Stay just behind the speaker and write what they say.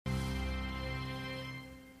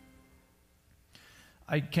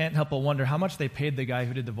I can't help but wonder how much they paid the guy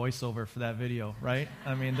who did the voiceover for that video, right?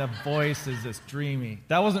 I mean, the voice is just dreamy.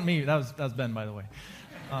 That wasn't me. That was Ben, by the way.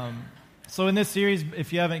 So in this series,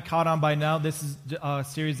 if you haven't caught on by now, this is a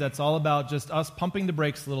series that's all about just us pumping the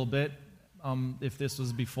brakes a little bit. If this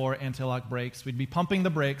was before anti-lock brakes, we'd be pumping the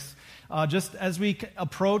brakes just as we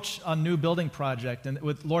approach a new building project. And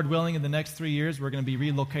with Lord willing, in the next 3 years, we're going to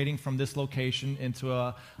be relocating from this location into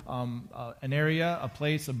an area, a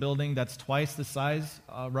place, a building that's twice the size,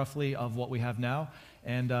 roughly, of what we have now,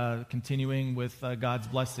 and continuing with God's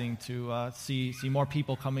blessing to see more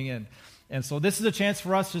people coming in. And so this is a chance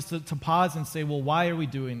for us just to pause and say, well, why are we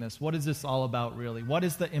doing this? What is this all about, really? What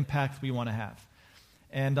is the impact we want to have?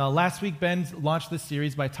 And last week, Ben launched this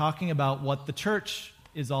series by talking about what the church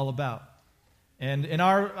is all about. And in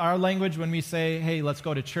our language, when we say, hey, let's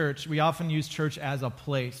go to church, we often use church as a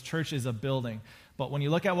place. Church is a building. But when you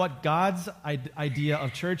look at what God's idea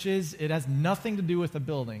of church is, it has nothing to do with a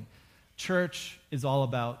building. Church is all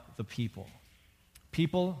about the people.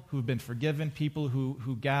 People who've been forgiven, people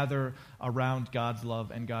who gather around God's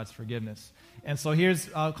love and God's forgiveness. And so here's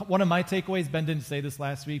one of my takeaways. Ben didn't say this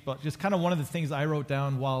last week, but just kind of one of the things I wrote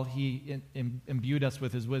down while he imbued us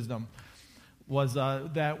with his wisdom was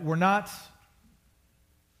that we're not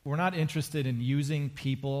interested in using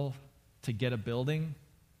people to get a building.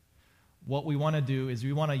 What we want to do is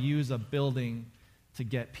we want to use a building to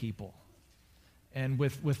get people. And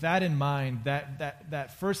with that in mind,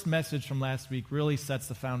 that first message from last week really sets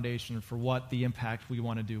the foundation for what the impact we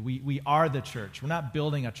want to do. We are the church. We're not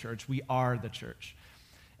building a church. We are the church.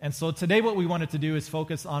 And so today what we wanted to do is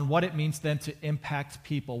focus on what it means then to impact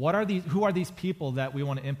people. Who are these people that we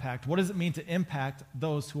want to impact? What does it mean to impact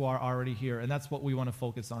those who are already here? And that's what we want to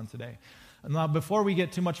focus on today. And now, before we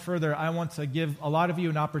get too much further, I want to give a lot of you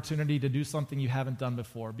an opportunity to do something you haven't done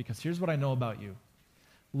before, because here's what I know about you.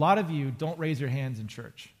 A lot of you don't raise your hands in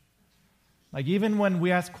church. Like, even when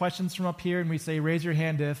we ask questions from up here and we say, raise your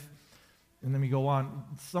hand if, and then we go on,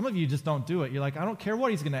 some of you just don't do it. You're like, I don't care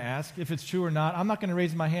what he's going to ask, if it's true or not, I'm not going to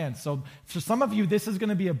raise my hand. So for some of you, this is going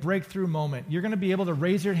to be a breakthrough moment. You're going to be able to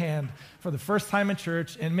raise your hand for the first time in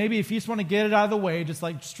church, and maybe if you just want to get it out of the way, just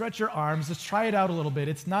like stretch your arms, just try it out a little bit.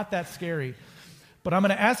 It's not that scary. But I'm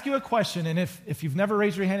going to ask you a question, and if you've never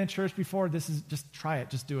raised your hand in church before, just try it,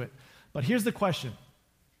 just do it. But here's the question.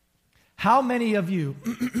 How many of you,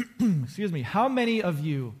 how many of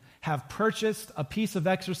you have purchased a piece of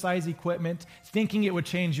exercise equipment thinking it would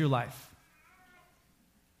change your life?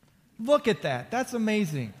 Look at that. That's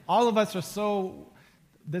amazing. All of us are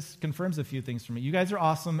this confirms a few things for me. You guys are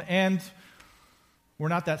awesome, and we're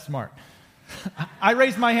not that smart. I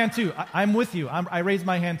raised my hand too. I'm with you. I raised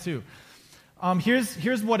my hand too.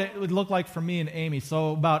 Here's what it would look like for me and Amy.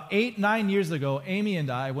 So about 8-9 years ago, Amy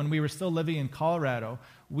and I, when we were still living in Colorado,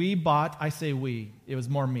 we bought, I say we, it was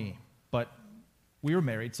more me, but we were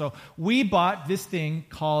married. So we bought this thing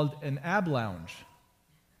called an ab lounge.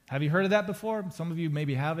 Have you heard of that before? Some of you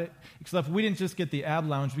maybe have it. Except we didn't just get the ab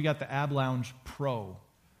lounge, we got the ab lounge pro.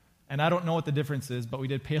 And I don't know what the difference is, but we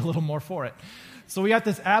did pay a little more for it. So we got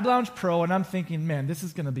this ab lounge pro, and I'm thinking, man, this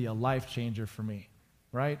is going to be a life changer for me.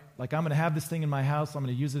 Right? Like, I'm going to have this thing in my house. I'm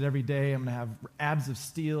going to use it every day. I'm going to have abs of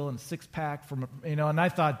steel and a six-pack and I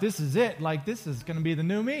thought, this is it. Like, this is going to be the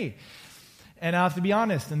new me. And I have to be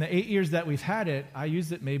honest, in the 8 years that we've had it, I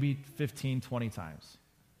used it maybe 15, 20 times.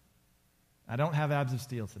 I don't have abs of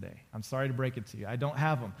steel today. I'm sorry to break it to you. I don't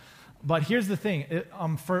have them. But here's the thing.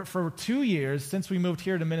 For 2 years, since we moved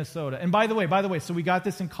here to Minnesota, and by the way, so we got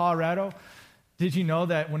this in Colorado. Did you know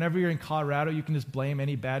that whenever you're in Colorado, you can just blame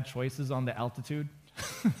any bad choices on the altitude?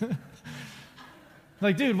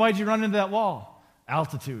 Like, dude, why'd you run into that wall?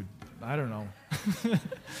 Altitude. I don't know.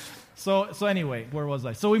 So anyway, where was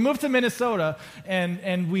I? So we moved to Minnesota,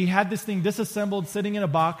 and we had this thing disassembled, sitting in a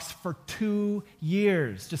box for 2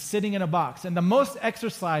 years, just sitting in a box. And the most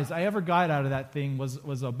exercise I ever got out of that thing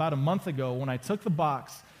was about a month ago when I took the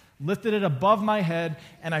box, lifted it above my head,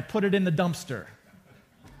 and I put it in the dumpster.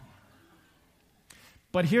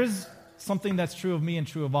 But here's something that's true of me and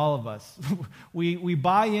true of all of us. We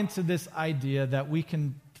buy into this idea that we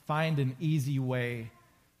can find an easy way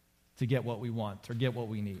to get what we want or get what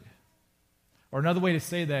we need. Or another way to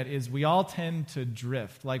say that is we all tend to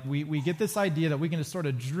drift. Like, we get this idea that we can just sort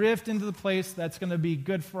of drift into the place that's going to be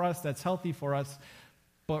good for us, that's healthy for us,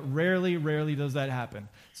 but rarely does that happen.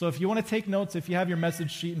 So if you want to take notes, if you have your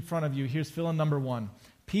message sheet in front of you, here's fill in number 1.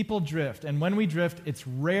 People drift, and when we drift, it's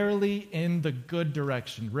rarely in the good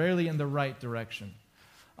direction, rarely in the right direction.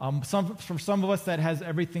 For some of us, that has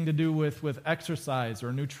everything to do with exercise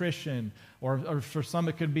or nutrition, or for some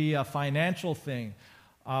it could be a financial thing.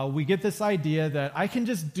 we get this idea that I can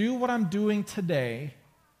just do what I'm doing today,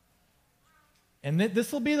 and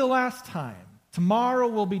this will be the last time. Tomorrow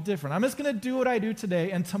will be different. I'm just going to do what I do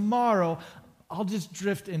today, and tomorrow I'll just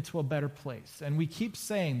drift into a better place. And we keep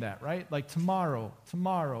saying that, right? Like tomorrow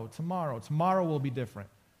will be different.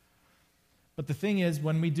 But the thing is,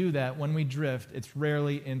 when we do that, when we drift, it's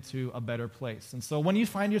rarely into a better place. And so when you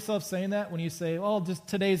find yourself saying that, when you say, oh, just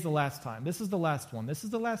today's the last time, this is the last one, this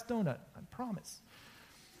is the last donut, I promise.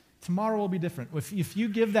 Tomorrow will be different. If you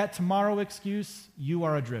give that tomorrow excuse, you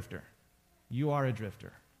are a drifter. You are a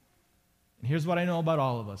drifter. And here's what I know about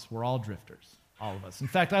all of us. We're all drifters. All of us. In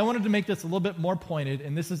fact, I wanted to make this a little bit more pointed,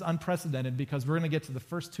 and this is unprecedented because we're going to get to the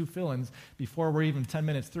first two fill-ins before we're even 10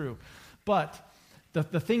 minutes through. But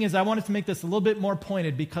the thing is, I wanted to make this a little bit more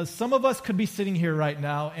pointed because some of us could be sitting here right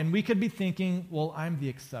now, and we could be thinking, well, I'm the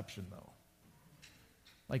exception, though.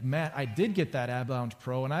 Like, Matt, I did get that Ab Lounge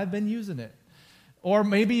Pro, and I've been using it. Or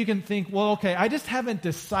maybe you can think, well, okay, I just haven't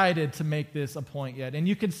decided to make this a point yet. And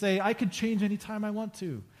you could say, I could change anytime I want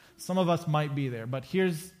to. Some of us might be there, but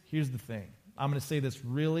here's the thing. I'm going to say this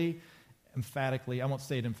really emphatically. I won't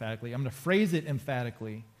say it emphatically. I'm going to phrase it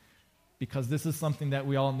emphatically because this is something that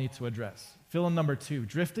we all need to address. Fill-in number 2.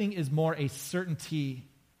 Drifting is more a certainty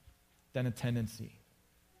than a tendency.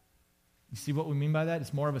 You see what we mean by that?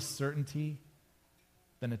 It's more of a certainty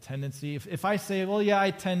than a tendency. If I say, well, yeah,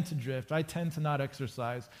 I tend to drift. I tend to not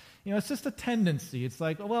exercise. It's just a tendency. It's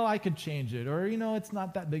like, well, I could change it. Or, it's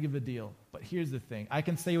not that big of a deal. But here's the thing. I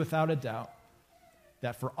can say without a doubt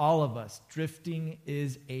that for all of us, drifting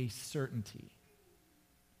is a certainty.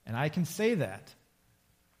 And I can say that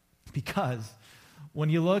because when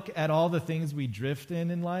you look at all the things we drift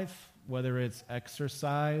in life, whether it's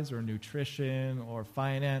exercise or nutrition or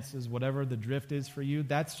finances, whatever the drift is for you,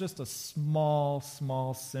 that's just a small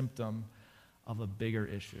symptom of a bigger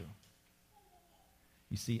issue.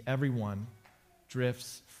 You see, everyone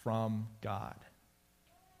drifts from God.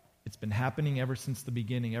 It's been happening ever since the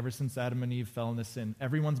beginning, ever since Adam and Eve fell into sin.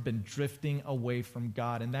 Everyone's been drifting away from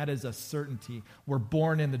God, and that is a certainty. We're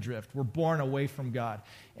born in the drift. We're born away from God,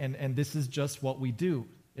 and this is just what we do.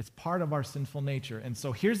 It's part of our sinful nature. And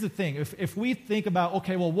so here's the thing. If we think about,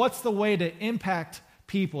 okay, well, what's the way to impact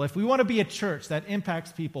people? If we want to be a church that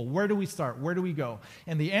impacts people, where do we start? Where do we go?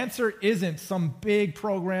 And the answer isn't some big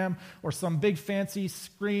program or some big fancy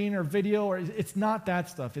screen or video, or it's not that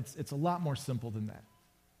stuff. It's a lot more simple than that.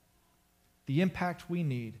 The impact we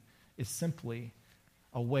need is simply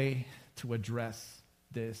a way to address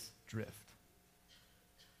this drift.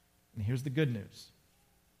 And here's the good news.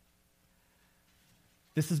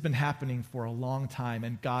 This has been happening for a long time,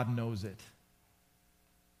 and God knows it.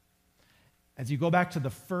 As you go back to the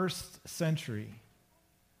first century,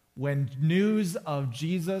 when news of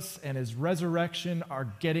Jesus and his resurrection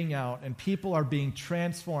are getting out and people are being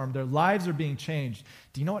transformed, their lives are being changed,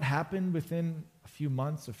 do you know what happened within a few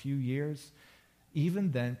months, a few years?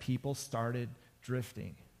 Even then, people started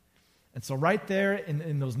drifting. And so right there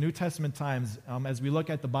in those New Testament times, as we look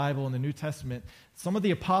at the Bible in the New Testament, some of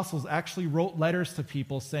the apostles actually wrote letters to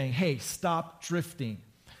people saying, hey, stop drifting.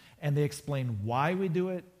 And they explain why we do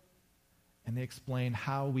it, and they explain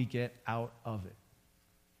how we get out of it.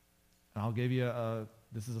 And I'll give you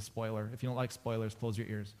this is a spoiler. If you don't like spoilers, close your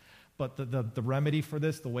ears. But the remedy for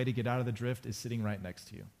this, the way to get out of the drift, is sitting right next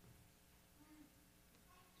to you.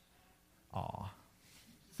 Aw.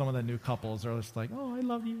 Some of the new couples are just like, oh, I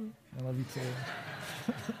love you. I love you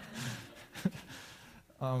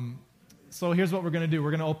too. So here's what we're going to do. We're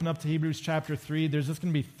going to open up to Hebrews chapter 3. There's just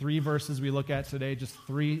going to be 3 verses we look at today, just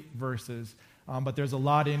 3 verses. But there's a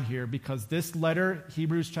lot in here because this letter,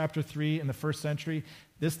 Hebrews chapter 3 in the first century,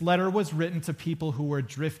 this letter was written to people who were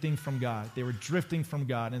drifting from God. They were drifting from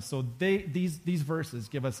God. And so these verses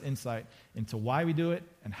give us insight into why we do it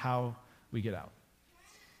and how we get out.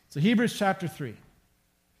 So Hebrews chapter 3.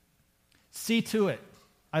 See to it.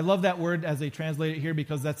 I love that word as they translate it here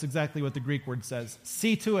because that's exactly what the Greek word says.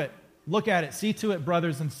 See to it. Look at it. See to it,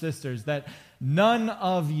 brothers and sisters, that none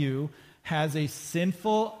of you has a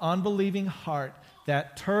sinful, unbelieving heart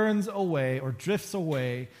that turns away or drifts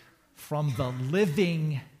away from the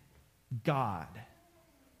living God.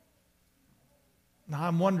 Now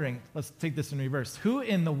I'm wondering, let's take this in reverse. Who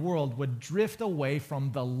in the world would drift away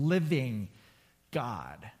from the living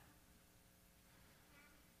God?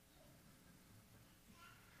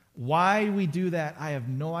 Why we do that, I have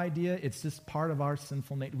no idea. It's just part of our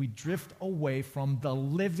sinful nature. We drift away from the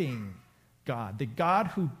living God, the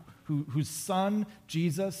God whose son,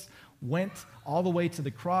 Jesus, went all the way to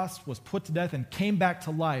the cross, was put to death, and came back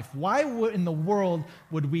to life. Why in the world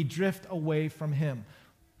would we drift away from him?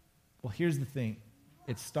 Well, here's the thing.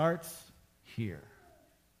 It starts here.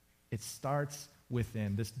 It starts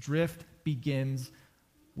within. This drift begins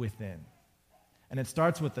within. And it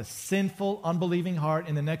starts with a sinful, unbelieving heart.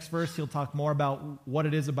 In the next verse, he'll talk more about what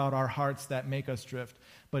it is about our hearts that make us drift.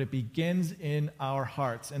 But it begins in our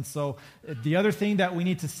hearts. And so the other thing that we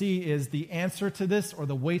need to see is the answer to this, or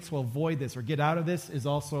the way to avoid this or get out of this, is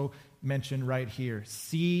also mentioned right here.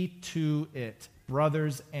 See to it,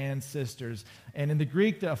 brothers and sisters. And in the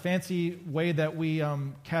Greek, a fancy way that we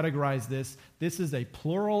categorize this is a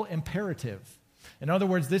plural imperative. In other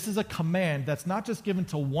words, this is a command that's not just given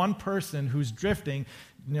to one person who's drifting,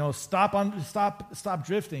 stop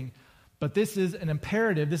drifting, but this is an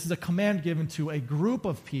imperative. This is a command given to a group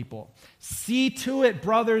of people. See to it,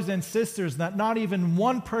 brothers and sisters, that not even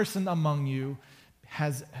one person among you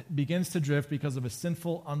begins to drift because of a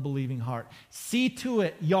sinful, unbelieving heart. See to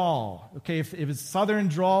it, y'all. Okay, if it's southern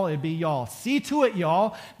drawl, it'd be y'all. See to it,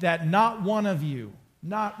 y'all, that not one of you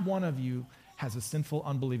has a sinful,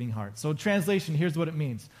 unbelieving heart. So translation, here's what it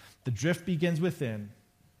means. The drift begins within.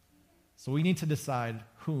 So we need to decide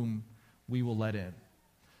whom we will let in.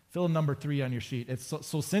 Fill in number 3 on your sheet.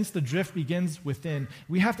 So since the drift begins within,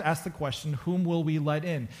 we have to ask the question, whom will we let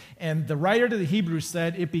in? And the writer to the Hebrews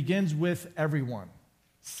said it begins with everyone.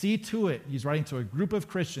 See to it, he's writing to a group of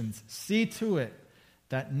Christians, see to it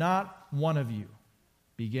that not one of you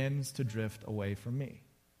begins to drift away from me.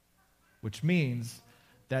 Which means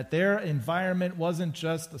that their environment wasn't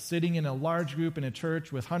just sitting in a large group in a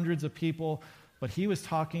church with hundreds of people, but he was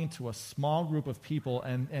talking to a small group of people,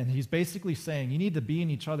 and he's basically saying, you need to be in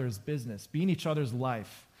each other's business, be in each other's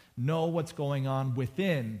life, know what's going on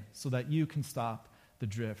within so that you can stop the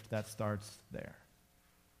drift that starts there.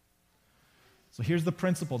 So here's the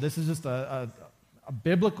principle. This is just a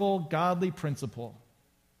biblical, godly principle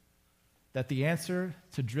that the answer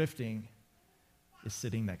to drifting is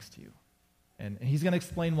sitting next to you. And he's going to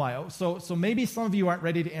explain why. So maybe some of you aren't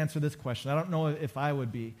ready to answer this question. I don't know if I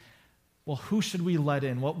would be. Well, who should we let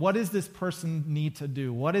in? What does this person need to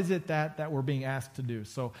do? What is it that we're being asked to do?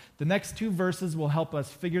 So the next 2 verses will help us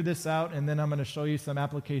figure this out, and then I'm going to show you some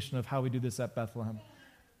application of how we do this at Bethlehem.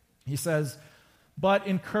 He says, but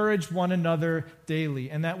encourage one another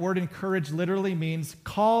daily. And that word encourage literally means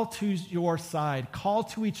call to your side, call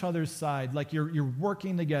to each other's side, like you're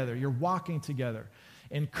working together, you're walking together.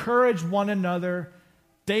 Encourage one another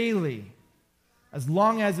daily, as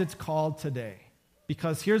long as it's called today.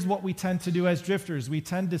 Because here's what we tend to do as drifters. We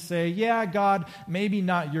tend to say, yeah, God, maybe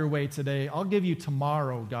not your way today. I'll give you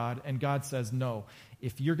tomorrow, God. And God says, no.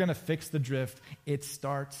 If you're going to fix the drift, it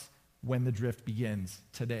starts when the drift begins,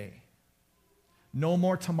 today. No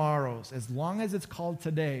more tomorrows. As long as it's called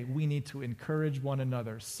today, we need to encourage one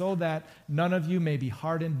another so that none of you may be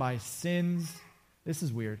hardened by sins. This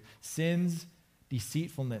is weird. Sins,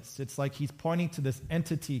 deceitfulness. It's like he's pointing to this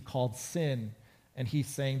entity called sin, and he's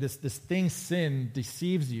saying this thing, sin,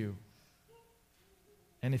 deceives you.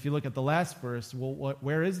 And if you look at the last verse, well,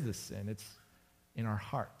 where is this sin? It's in our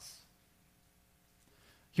hearts.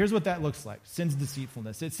 Here's what that looks like, sin's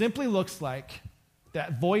deceitfulness. It simply looks like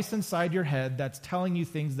that voice inside your head that's telling you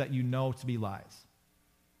things that you know to be lies.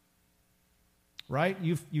 Right?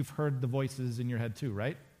 You've heard the voices in your head too,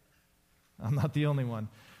 right? I'm not the only one.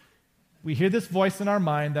 We hear this voice in our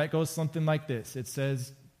mind that goes something like this. It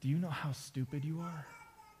says, do you know how stupid you are?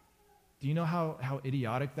 Do you know how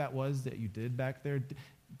idiotic that was that you did back there?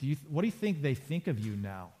 What do you think they think of you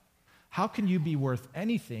now? How can you be worth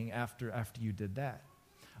anything after you did that?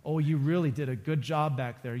 Oh, you really did a good job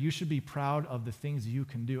back there. You should be proud of the things you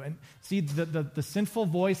can do. And see, the sinful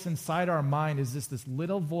voice inside our mind is this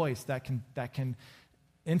little voice that can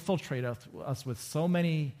infiltrate us with so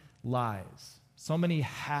many lies, so many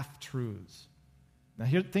half-truths. Now,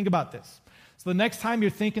 think about this. So the next time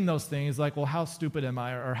you're thinking those things, like, well, how stupid am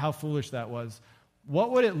I, or how foolish that was,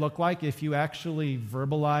 what would it look like if you actually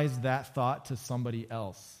verbalized that thought to somebody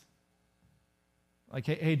else? Like,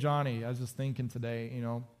 hey, Johnny, I was just thinking today,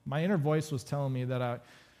 my inner voice was telling me that I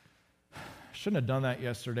shouldn't have done that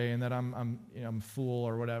yesterday, and that I'm a fool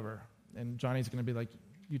or whatever. And Johnny's going to be like,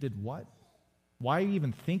 you did what? Why are you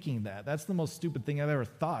even thinking that? That's the most stupid thing I've ever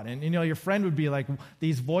thought. And your friend would be like,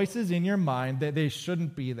 these voices in your mind, they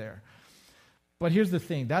shouldn't be there. But here's the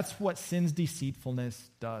thing. That's what sin's deceitfulness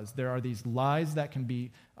does. There are these lies that can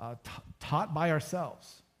be taught by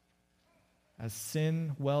ourselves as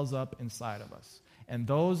sin wells up inside of us. And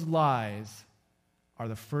those lies are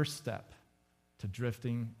the first step to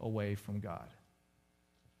drifting away from God.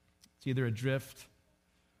 It's either a drift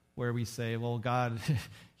where we say, well, God,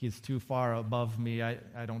 he's too far above me. I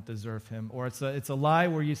don't deserve him. Or it's a lie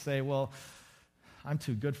where you say, well, I'm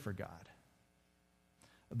too good for God.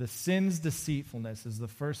 The sin's deceitfulness is the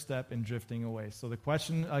first step in drifting away. So the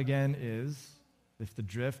question again is, if the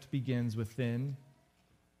drift begins within,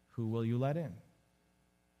 who will you let in?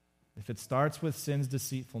 If it starts with sin's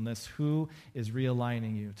deceitfulness, who is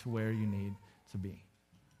realigning you to where you need to be?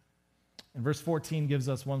 And verse 14 gives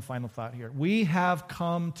us one final thought here. We have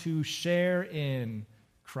come to share in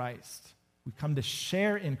Christ. We come to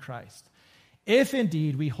share in Christ, if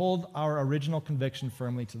indeed we hold our original conviction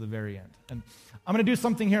firmly to the very end. And I'm going to do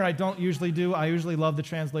something here I don't usually do. I usually love the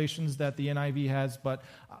translations that the NIV has, but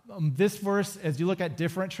this verse, as you look at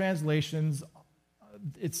different translations,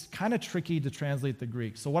 it's kind of tricky to translate the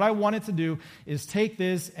Greek. So what I wanted to do is take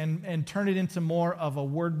this and turn it into more of a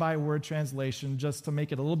word-by-word translation just to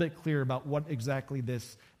make it a little bit clearer about what exactly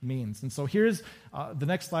this means. And so here's the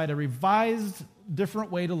next slide, a revised,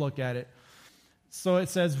 different way to look at it. So it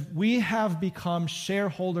says, we have become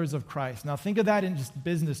shareholders of Christ. Now think of that in just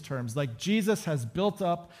business terms. Like Jesus has built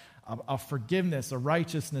up a forgiveness, a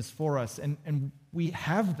righteousness for us, and we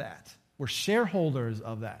have that. We're shareholders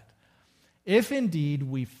of that. If indeed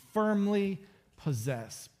we firmly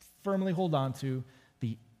possess, firmly hold on to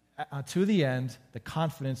the end, the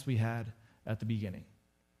confidence we had at the beginning.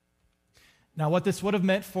 Now, what this would have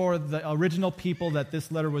meant for the original people that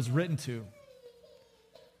this letter was written to,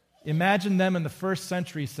 imagine them in the first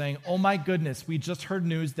century saying, oh my goodness, we just heard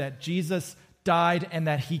news that Jesus died and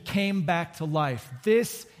that he came back to life.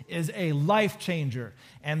 This is a life changer.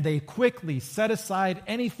 And they quickly set aside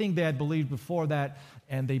anything they had believed before that,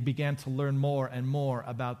 and they began to learn more and more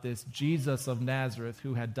about this Jesus of Nazareth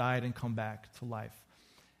who had died and come back to life.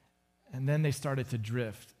 And then they started to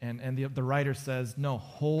drift. And the writer says, no,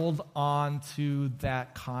 hold on to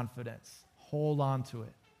that confidence. Hold on to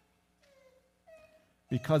it.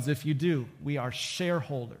 Because if you do, we are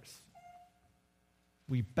shareholders.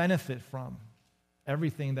 We benefit from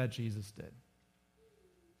everything that Jesus did.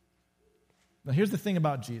 Now, here's the thing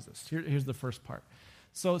about Jesus. Here's the first part.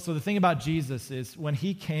 So the thing about Jesus is when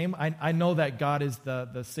he came, I know that God is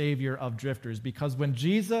the Savior of drifters, because when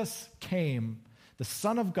Jesus came, the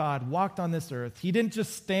Son of God walked on this earth. He didn't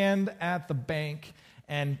just stand at the bank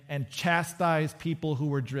and chastise people who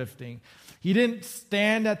were drifting. He didn't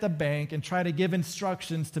stand at the bank and try to give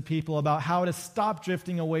instructions to people about how to stop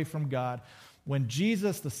drifting away from God. When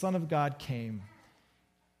Jesus, the Son of God, came,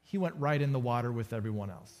 he went right in the water with everyone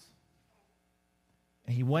else.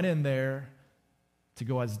 And he went in there to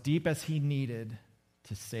go as deep as he needed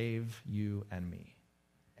to save you and me.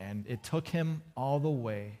 And it took him all the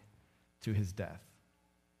way to his death.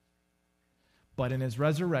 But in his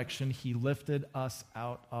resurrection, he lifted us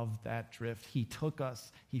out of that drift. He took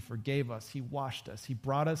us, he forgave us, he washed us, he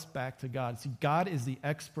brought us back to God. See, God is the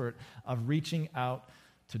expert of reaching out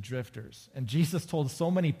to drifters. And Jesus told so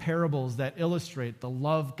many parables that illustrate the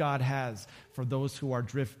love God has for those who are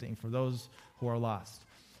drifting, for those who are lost.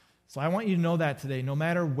 So I want you to know that today. No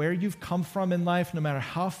matter where you've come from in life, no matter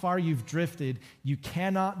how far you've drifted, you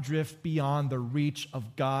cannot drift beyond the reach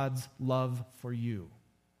of God's love for you.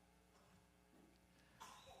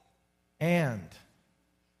 And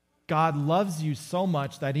God loves you so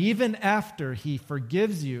much that even after he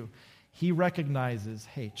forgives you, he recognizes,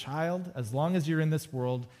 hey, child, as long as you're in this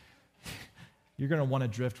world, you're going to want to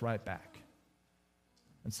drift right back.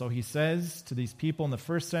 And so he says to these people in the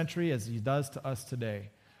first century, as he does to us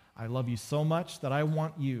today, I love you so much that I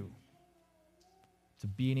want you to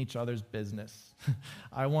be in each other's business.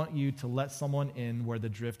 I want you to let someone in where the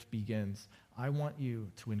drift begins. I want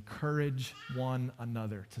you to encourage one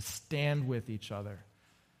another, to stand with each other,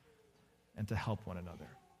 and to help one another.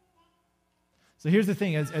 So here's the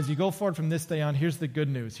thing, as you go forward from this day on, here's the good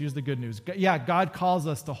news. Here's the good news. Yeah, God calls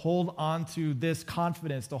us to hold on to this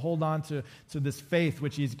confidence, to hold on to this faith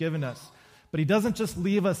which he's given us. But he doesn't just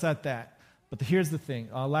leave us at that. But here's the thing,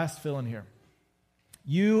 last fill in here.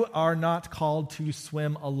 You are not called to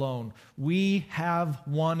swim alone. We have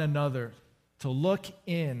one another to look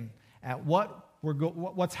in at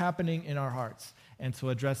what's happening in our hearts and to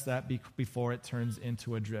address that before it turns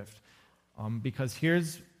into a drift. Because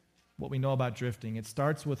here's what we know about drifting. It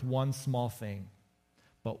starts with one small thing,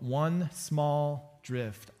 but one small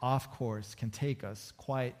drift off course can take us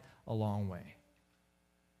quite a long way.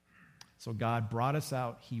 So God brought us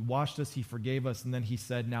out, he washed us, he forgave us, and then he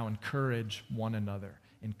said, now encourage one another.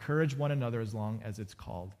 Encourage one another as long as it's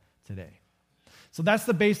called today. So that's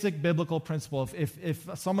the basic biblical principle. If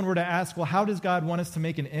someone were to ask, well, how does God want us to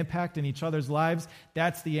make an impact in each other's lives?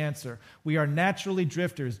 That's the answer. We are naturally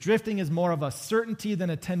drifters. Drifting is more of a certainty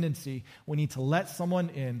than a tendency. We need to let someone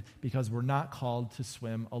in because we're not called to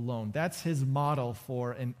swim alone. That's his model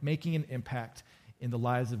for making an impact in the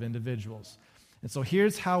lives of individuals. And so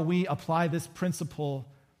here's how we apply this principle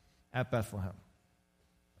at Bethlehem.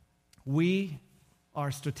 We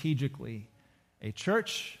are strategically a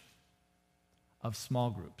church of small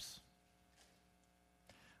groups.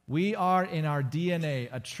 We are in our DNA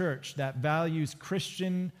a church that values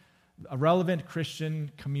a relevant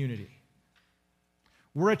Christian community.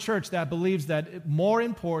 We're a church that believes that more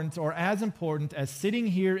important or as important as sitting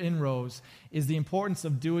here in rows is the importance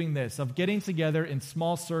of doing this, of getting together in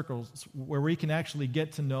small circles where we can actually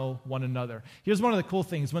get to know one another. Here's one of the cool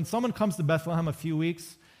things. When someone comes to Bethlehem a few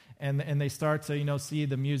weeks and they start to see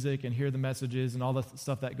the music and hear the messages and all the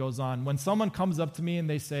stuff that goes on, when someone comes up to me and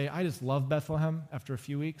they say, I just love Bethlehem after a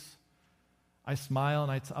few weeks, I smile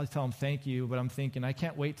and I tell them thank you, but I'm thinking, I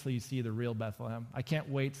can't wait till you see the real Bethlehem. I can't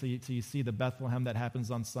wait till you see the Bethlehem that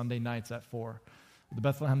happens on Sunday nights at 4, the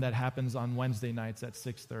Bethlehem that happens on Wednesday nights at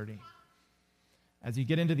 6:30. As you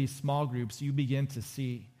get into these small groups, you begin to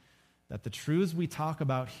see that the truths we talk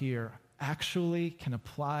about here actually can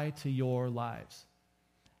apply to your lives.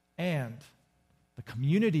 And the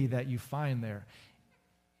community that you find there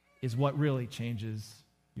is what really changes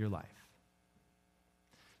your life.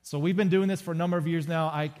 So we've been doing this for a number of years now.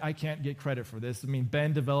 I can't get credit for this. I mean,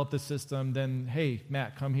 Ben developed the system. Then, hey,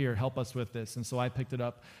 Matt, come here, help us with this. And so I picked it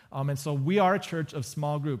up. And so we are a church of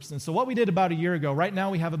small groups. And so what we did about a year ago, right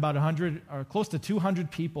now we have about 100 or close to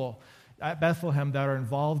 200 people at Bethlehem that are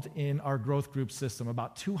involved in our growth group system,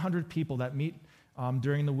 about 200 people that meet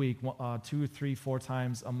during the week, 2, 3, 4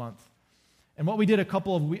 times a month. And what we did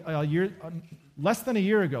less than a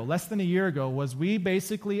year ago, was we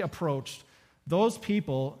basically approached those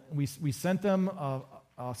people. We sent them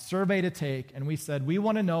a survey to take, and we said, we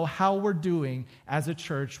want to know how we're doing as a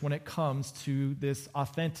church when it comes to this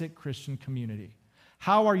authentic Christian community.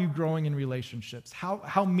 How are you growing in relationships?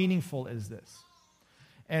 How meaningful is this?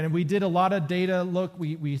 And we did a lot of data look.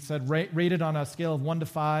 We said rated on a scale of 1 to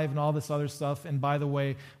 5 and all this other stuff. And by the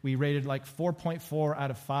way, we rated like 4.4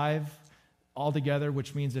 out of 5 altogether,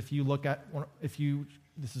 which means if you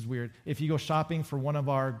this is weird. If you go shopping for one of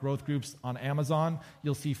our growth groups on Amazon,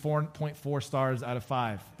 you'll see 4.4 stars out of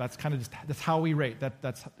 5. That's kind of that's how we rate.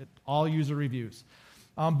 That's all user reviews.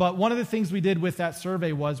 But one of the things we did with that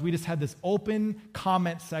survey was we just had this open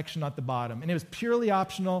comment section at the bottom. And it was purely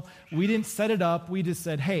optional. We didn't set it up. We just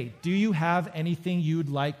said, hey, do you have anything you'd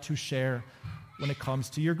like to share when it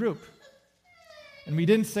comes to your group? And we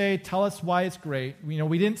didn't say, tell us why it's great.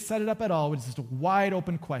 We didn't set it up at all. It was just a wide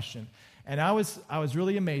open question. And I was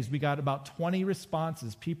really amazed. We got about 20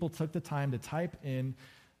 responses. People took the time to type in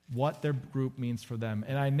what their group means for them.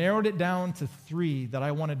 And I narrowed it down to 3 that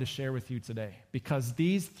I wanted to share with you today, because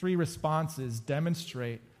these 3 responses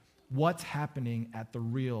demonstrate what's happening at the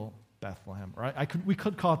real Bethlehem. Right? We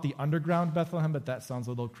could call it the underground Bethlehem, but that sounds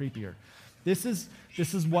a little creepier. This is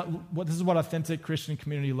what authentic Christian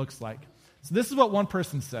community looks like. So this is what one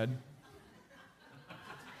person said.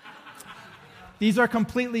 These are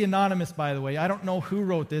completely anonymous, by the way. I don't know who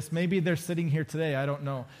wrote this. Maybe they're sitting here today. I don't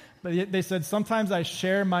know. But they said, sometimes I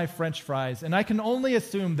share my French fries. And I can only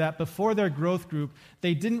assume that before their growth group,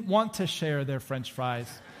 they didn't want to share their French fries.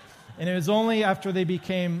 And it was only after they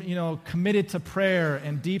became, committed to prayer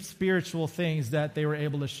and deep spiritual things that they were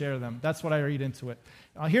able to share them. That's what I read into it.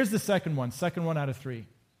 Here's the second one out of 3.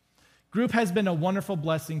 Group has been a wonderful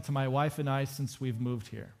blessing to my wife and I since we've moved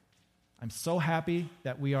here. I'm so happy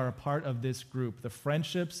that we are a part of this group, the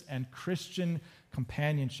friendships and Christian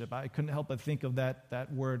companionship. I couldn't help but think of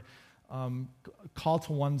that word, call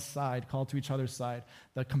to one's side, call to each other's side.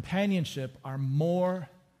 The companionship are more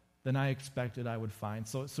than I expected I would find.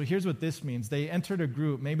 So here's what this means. They entered a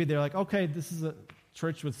group. Maybe they're like, okay, this is a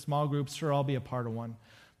church with small groups. Sure, I'll be a part of one.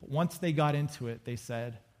 But once they got into it, they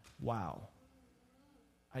said, wow,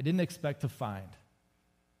 I didn't expect to find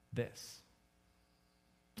this.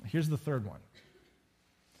 Here's the third one.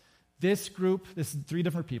 This group, this is 3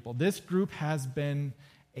 different people. This group has been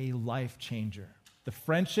a life changer. The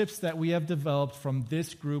friendships that we have developed from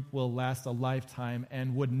this group will last a lifetime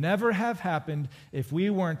and would never have happened if we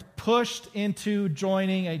weren't pushed into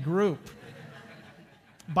joining a group.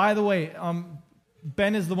 By the way,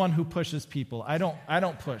 Ben is the one who pushes people. I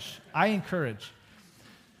don't push. I encourage.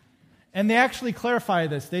 And they actually clarify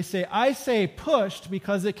this. They say, I say pushed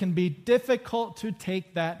because it can be difficult to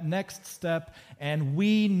take that next step, and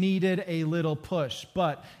we needed a little push,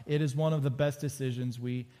 but it is one of the best decisions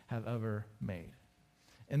we have ever made.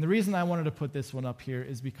 And the reason I wanted to put this one up here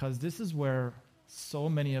is because this is where so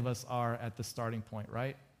many of us are at the starting point,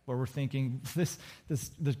 right? Where we're thinking, this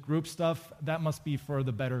group stuff, that must be for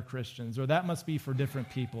the better Christians, or that must be for different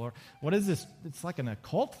people, or what is this? It's like an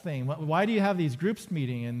occult thing. Why do you have these groups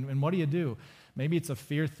meeting, and what do you do? Maybe it's a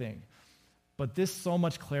fear thing. But this so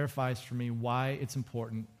much clarifies for me why it's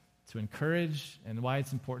important to encourage, and why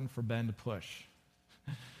it's important for Ben to push.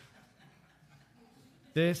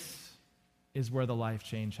 This is where the life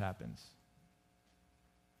change happens.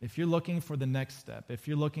 If you're looking for the next step, if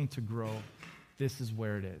you're looking to grow, this is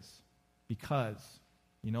where it is. Because,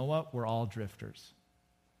 you know what? We're all drifters.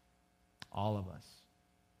 All of us.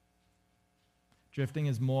 Drifting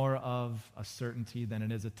is more of a certainty than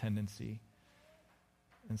it is a tendency.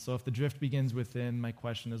 And so if the drift begins within, my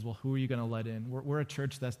question is, well, who are you going to let in? We're a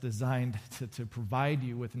church that's designed to provide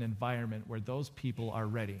you with an environment where those people are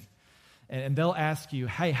ready. And they'll ask you,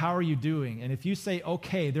 hey, how are you doing? And if you say,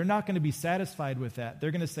 okay, they're not going to be satisfied with that.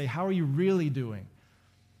 They're going to say, how are you really doing?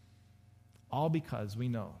 All because we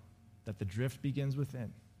know that the drift begins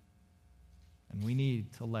within. And we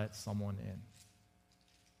need to let someone in.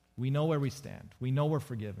 We know where we stand. We know we're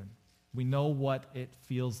forgiven. We know what it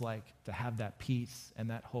feels like to have that peace and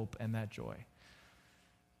that hope and that joy.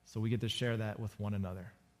 So we get to share that with one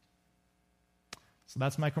another. So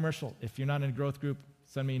that's my commercial. If you're not in a growth group,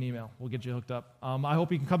 send me an email. We'll get you hooked up. I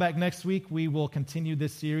hope you can come back next week. We will continue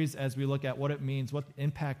this series as we look at what it means, what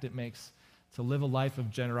impact it makes to live a life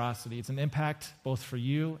of generosity. It's an impact both for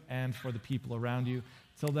you and for the people around you.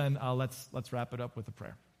 Till then, let's wrap it up with a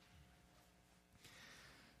prayer.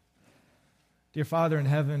 Dear Father in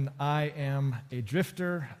heaven, I am a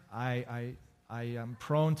drifter. I am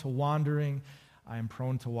prone to wandering. I am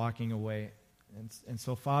prone to walking away. And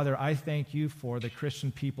so, Father, I thank you for the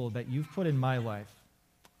Christian people that you've put in my life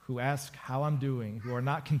who ask how I'm doing, who are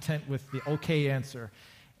not content with the okay answer,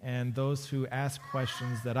 and those who ask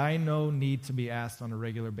questions that I know need to be asked on a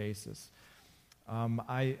regular basis.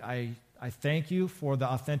 I thank you for the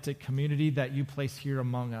authentic community that you place here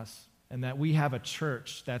among us, and that we have a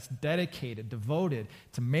church that's dedicated, devoted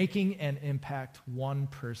to making an impact one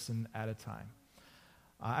person at a time.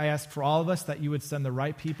 I ask for all of us that you would send the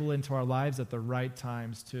right people into our lives at the right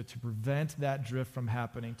times to prevent that drift from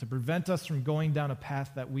happening, to prevent us from going down a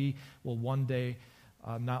path that we will one day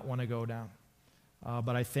not want to go down.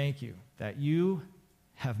 But I thank you that you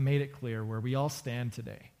have made it clear where we all stand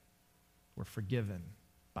today. We're forgiven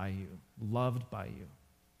by you, loved by you.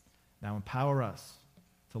 Now empower us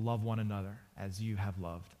to love one another as you have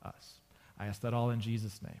loved us. I ask that all in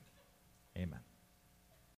Jesus' name. Amen.